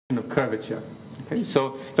of curvature. Okay?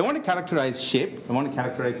 So if I want to characterize shape, I want to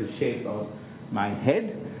characterize the shape of my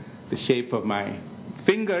head, the shape of my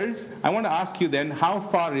fingers. I want to ask you then, how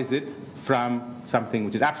far is it from something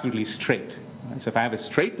which is absolutely straight? So if I have a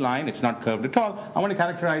straight line, it's not curved at all. I want to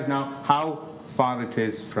characterize now how far it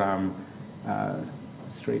is from a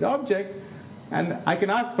straight object. And I can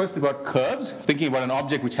ask first about curves, thinking about an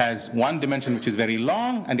object which has one dimension which is very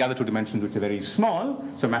long and the other two dimensions which are very small.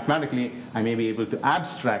 So mathematically, I may be able to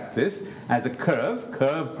abstract this as a curve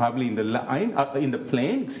probably in the line, in the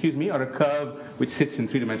plane, excuse me, or a curve which sits in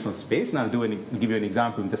three-dimensional space. And I'll give you an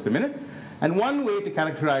example in just a minute. And one way to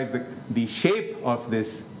characterize the shape of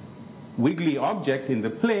this wiggly object in the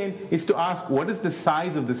plane is to ask what is the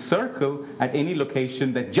size of the circle at any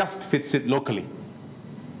location that just fits it locally.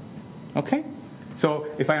 Okay? So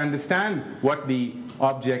if I understand what the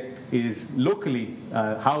object is locally,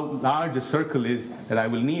 how large a circle is that I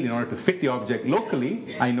will need in order to fit the object locally,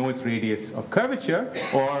 I know its radius of curvature,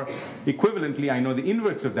 or equivalently, I know the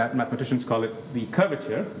inverse of that. Mathematicians call it the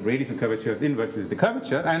curvature. Radius of curvature's inverse is the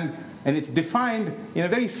curvature, and it's defined in a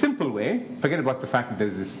very simple way. Forget about the fact that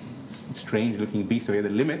there's this strange-looking beast over here, the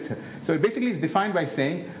limit. So it basically is defined by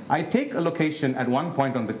saying, I take a location at one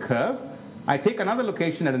point on the curve, I take another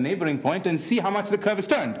location at a neighboring point and see how much the curve is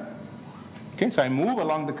turned. Okay, so I move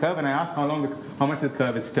along the curve and I ask how much the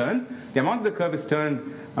curve is turned. The amount the curve is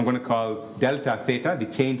turned, I'm going to call delta theta, the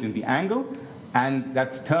change in the angle, and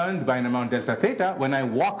that's turned by an amount delta theta when I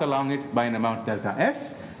walk along it by an amount delta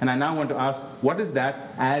s. And I now want to ask, what is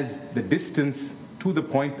that as the distance to the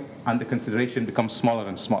point under consideration becomes smaller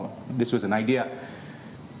and smaller? This was an idea.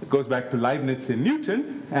 It goes back to Leibniz and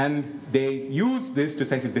Newton, and they use this to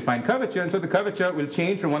essentially define curvature, and so the curvature will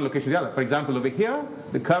change from one location to the other. For example, over here,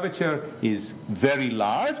 the curvature is very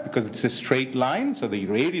large because it's a straight line, so the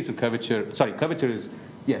radius of curvature, curvature is,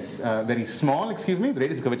 very small, excuse me. The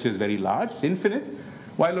radius of curvature is very large, it's infinite,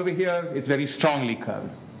 while over here, it's very strongly curved.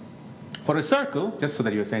 For a circle, just so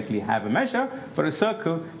that you essentially have a measure, for a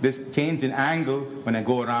circle, this change in angle when I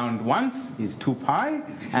go around once is 2 pi,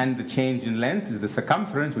 and the change in length is the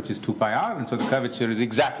circumference, which is 2 pi r, and so the curvature is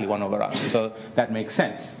exactly 1 over r. So that makes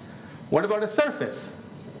sense. What about a surface?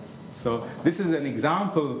 So this is an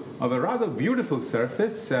example of a rather beautiful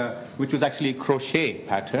surface, which was actually a crochet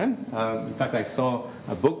pattern. In fact, I saw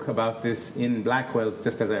a book about this in Blackwell's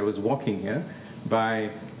just as I was walking here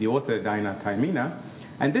by the author Dinah Taimina.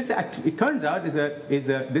 And this, it turns out,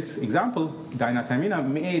 this example Dinah Taimina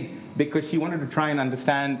made because she wanted to try and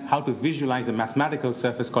understand how to visualize a mathematical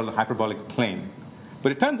surface called a hyperbolic plane.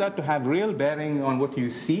 But it turns out to have real bearing on what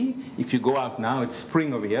you see. If you go out now, it's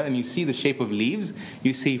spring over here, and you see the shape of leaves,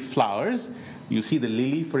 you see flowers, you see the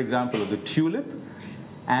lily, for example, or the tulip,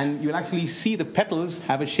 and you'll actually see the petals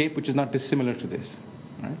have a shape which is not dissimilar to this.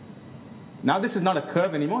 Right? Now this is not a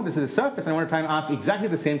curve anymore, this is a surface, and I want to try and ask exactly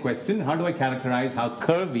the same question. How do I characterize how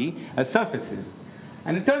curvy a surface is?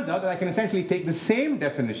 And it turns out that I can essentially take the same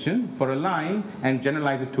definition for a line and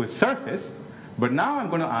generalize it to a surface, but now I'm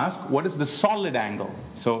going to ask, what is the solid angle?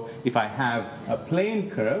 So if I have a plane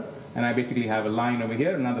curve, and I basically have a line over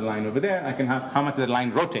here, another line over there, I can ask how much does that line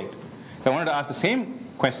rotate? If I wanted to ask the same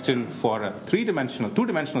question for a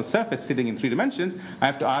two-dimensional surface sitting in 3 dimensions, I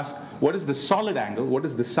have to ask, what is the solid angle, what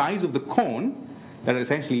is the size of the cone that I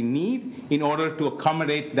essentially need in order to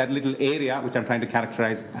accommodate that little area which I'm trying to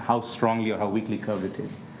characterize how strongly or how weakly curved it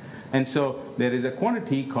is. And so there is a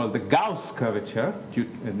quantity called the Gauss curvature,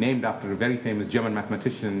 named after a very famous German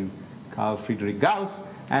mathematician, Carl Friedrich Gauss,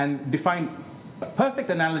 and defined a perfect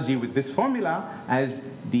analogy with this formula as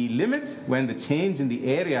the limit when the change in the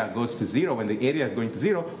area goes to 0, when the area is going to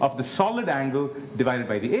 0, of the solid angle divided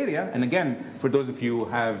by the area. And again, for those of you who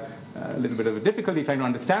have a little bit of a difficulty trying to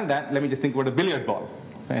understand that, let me just think about a billiard ball.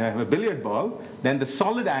 If I have a billiard ball, then the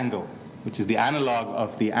solid angle, which is the analog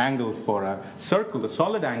of the angle for a circle, the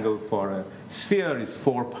solid angle for a sphere is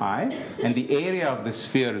 4 pi, and the area of the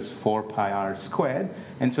sphere is 4 pi r squared.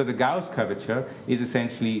 And so the Gauss curvature is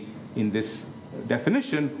essentially, in this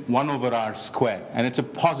definition, 1 over r squared, and it's a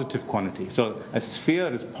positive quantity. So a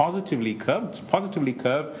sphere is positively curved. It's positively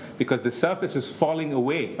curved because the surface is falling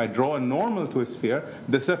away. If I draw a normal to a sphere,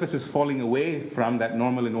 the surface is falling away from that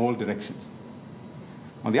normal in all directions.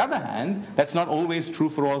 On the other hand, that's not always true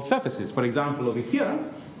for all surfaces. For example, over here,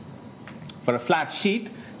 for a flat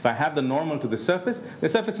sheet, if I have the normal to the surface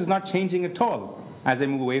is not changing at all as I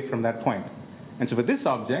move away from that point. And so for this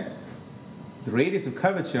object, the radius of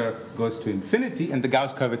curvature goes to infinity, and the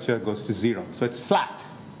Gauss curvature goes to 0. So it's flat.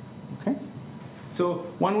 Okay? So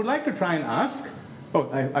one would like to try and ask, Oh,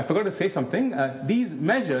 I forgot to say something. These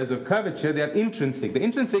measures of curvature, they are intrinsic. They're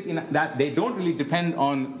intrinsic in that they don't really depend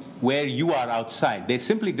on where you are outside. They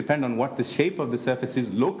simply depend on what the shape of the surface is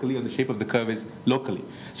locally or the shape of the curve is locally.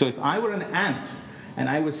 So if I were an ant and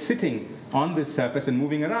I was sitting on this surface and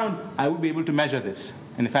moving around, I would be able to measure this.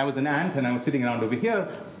 And if I was an ant and I was sitting around over here,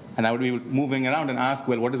 and I would be moving around and ask,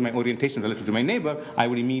 well, what is my orientation relative to my neighbor? I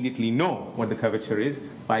would immediately know what the curvature is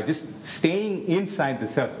by just staying inside the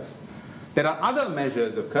surface. There are other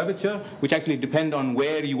measures of curvature which actually depend on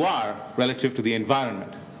where you are relative to the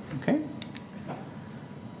environment. Okay?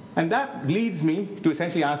 And that leads me to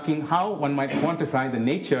essentially asking how one might quantify the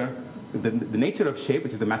nature of shape,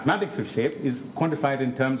 which is the mathematics of shape, is quantified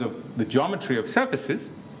in terms of the geometry of surfaces.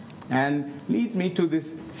 And leads me to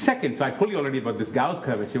this second. So I told you already about this Gauss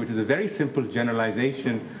curvature, which is a very simple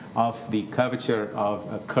generalization of the curvature of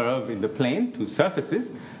a curve in the plane to surfaces.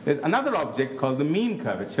 There's another object called the mean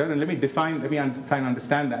curvature, and let me try and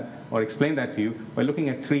understand that or explain that to you by looking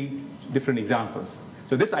at 3 different examples.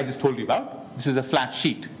 So this I just told you about. This is a flat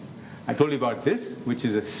sheet. I told you about this, which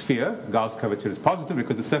is a sphere. Gauss curvature is positive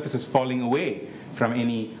because the surface is falling away from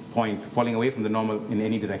any point, falling away from the normal in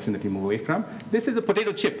any direction that you move away from. This is a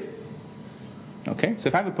potato chip. Okay, so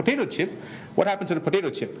if I have a potato chip, what happens to the potato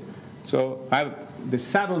chip? So I have this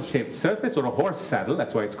saddle-shaped surface, or a horse saddle.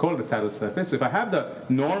 That's why it's called a saddle surface. So if I have the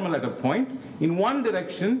normal at a point, in one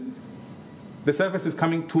direction, the surface is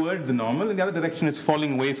coming towards the normal. In the other direction, it's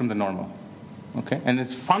falling away from the normal. Okay, and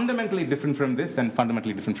it's fundamentally different from this and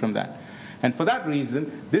fundamentally different from that. And for that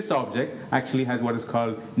reason, this object actually has what is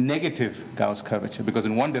called negative Gauss curvature, because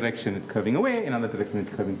in one direction it's curving away, in another direction it's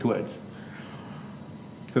curving towards.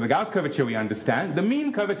 So the Gauss curvature we understand. The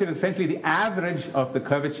mean curvature is essentially the average of the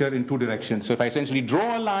curvature in 2 directions. So if I essentially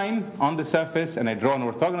draw a line on the surface and I draw an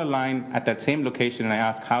orthogonal line at that same location and I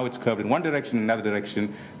ask how it's curved in one direction and another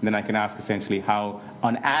direction, then I can ask essentially how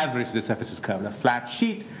on average the surface is curved. A flat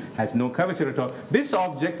sheet has no curvature at all. This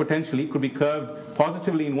object potentially could be curved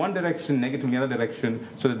positively in one direction, negatively in the other direction,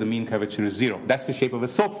 so that the mean curvature is 0. That's the shape of a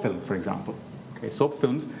soap film, for example. Okay, soap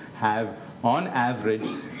films have, on average,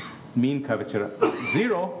 mean curvature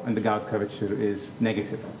 0, and the Gauss curvature is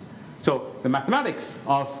negative. So the mathematics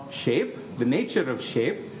of shape, the nature of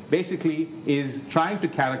shape, basically is trying to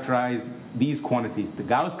characterize these quantities, the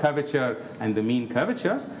Gauss curvature and the mean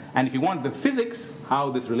curvature. And if you want the physics, how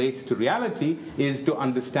this relates to reality, is to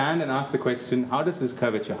understand and ask the question, how does this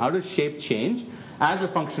curvature, how does shape change as a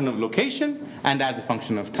function of location and as a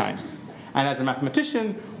function of time? And as a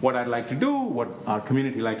mathematician, what I'd like to do, what our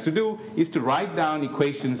community likes to do, is to write down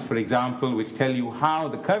equations, for example, which tell you how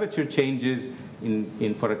the curvature changes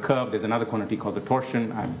for a curve. There's another quantity called the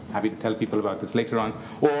torsion. I'm happy to tell people about this later on.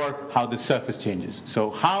 Or how the surface changes.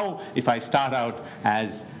 So how, if I start out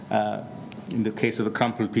as, in the case of the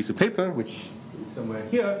crumpled piece of paper, which is somewhere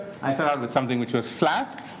here, I start out with something which was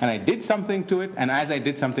flat, and I did something to it, and as I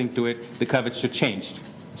did something to it, the curvature changed.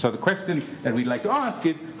 So the question that we'd like to ask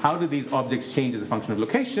is, how do these objects change as a function of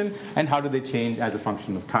location, and how do they change as a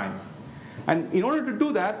function of time? And in order to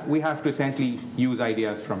do that, we have to essentially use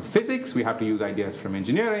ideas from physics, we have to use ideas from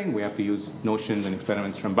engineering, we have to use notions and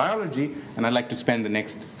experiments from biology, and I'd like to spend the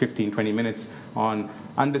next 15, 20 minutes on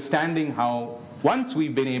understanding how, once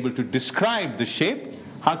we've been able to describe the shape,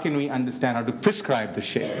 how can we understand how to prescribe the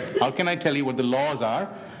shape? How can I tell you what the laws are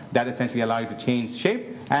that essentially allow you to change shape?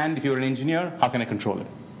 And if you're an engineer, how can I control it?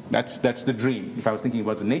 That's the dream. If I was thinking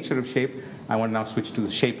about the nature of shape, I want to now switch to the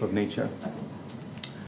shape of nature.